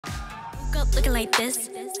up looking like this,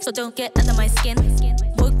 so don't get under my skin.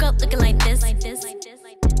 Woke up looking like this.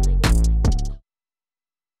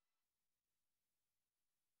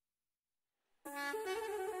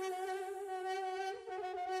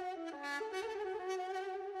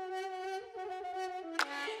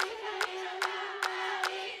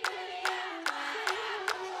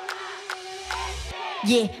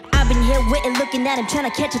 Yeah, I've been here waiting, looking at him, trying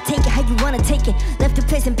to catch it, take it how you wanna take it. Left to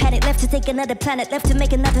place and panic, left to take another planet, left to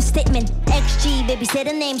make another statement. XG, baby, say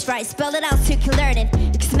the names right, spell it out so you can learn it.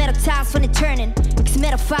 You can smell the tiles when it's turning, you can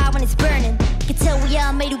smell the fire when it's burning. You can tell we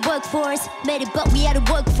all made it work for us, made it but we had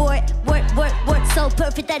to work for it. Work, so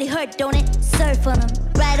perfect that it hurt, don't it? Surf on them,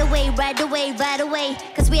 right away,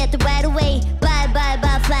 cause we had to ride away.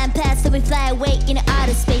 Bye, flying past till we fly away in the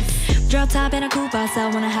outer space. Drop top and a cool boss,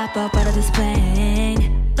 I wanna hop up out of this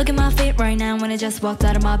plane. Look at my feet right now when I just walked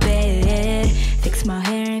out of my bed. Fix my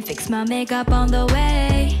hair and fix my makeup on the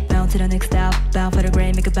way. Bound to the next stop, bound for the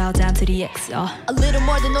gray, make a bow down to the X. A little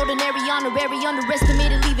more than ordinary, honorary,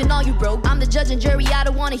 underestimated, leaving all you broke. I'm the judge and jury, I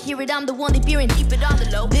don't wanna hear it, I'm the one that fear and keep it on the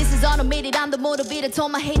low. This is automated, I'm the motivator,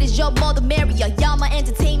 told my haters, yo, more the merrier. Y'all my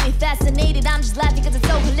entertainment, fascinated, I'm just laughing cause it's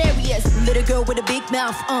so hilarious. Little girl with a big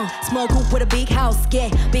mouth, small group with a big house, yeah,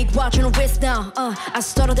 big watch on the wrist now, I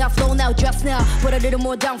started out flow now, just now, put a little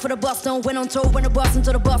more down for the bus down, went on tour, when the bus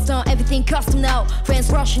into the bus down, everything custom now, friends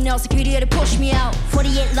rushing out, security had to push me out.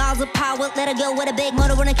 48 laws of power, let her go with a big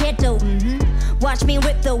motor on a kid though. Watch me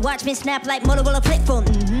rip though, watch me snap like Motorola flip phone.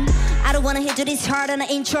 I don't wanna hit you this hard on the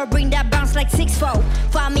intro, bring that bounce like 6'4".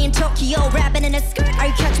 Find me in Tokyo, rapping in a skirt, are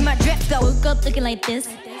you catching my drift though? Woke up looking like this,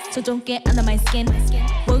 so don't get under my skin.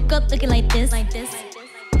 Woke up looking like this.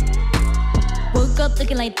 Woke up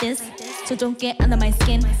looking like this, so don't get under my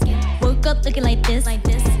skin. Woke up looking like this.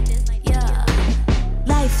 Yeah.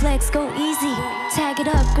 Life flex, go easy. Tag it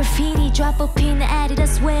up, graffiti, drop a pin, add it,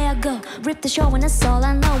 that's where I go. Rip the show and that's all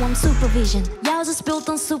I know, I'm supervision. Y'all just built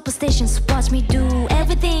on superstitions, watch me do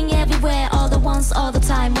everything, everywhere, all at once, all the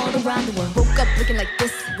time, all around the world. Woke up looking like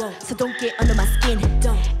this, so don't get under my skin.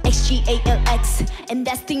 XGALX, and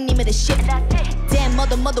that's the name of the shit. Damn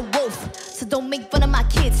mother wolf, so don't make fun of my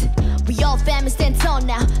kids. We all family stand tall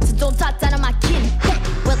now, so don't talk down on my kin.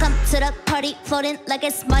 Welcome to the party, floating like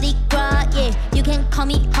it's Mardi Gras, yeah. You can call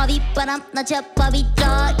me Harvey, but I'm not your Bobby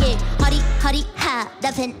dog, yeah. Hardy, ha,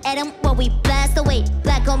 laughing at him while we blast away.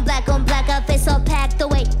 Black on black, our face all packed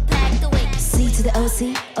away. C to the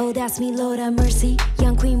OC, oh that's me, Lord have mercy.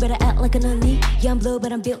 Young queen, but I act like an ugly. Young blood,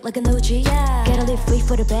 but I'm built like an OG, yeah. Gotta live free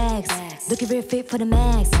for the bags, looking real fit for the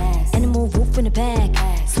max. Animal wolf in the pack,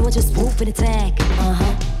 so I just wolf in the tag.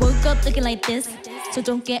 Woke up looking like this, so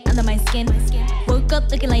don't get under my skin. Woke up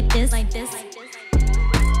looking like this.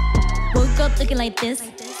 Woke up looking like this,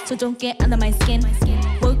 so don't get under my skin.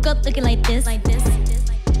 Woke up looking like this.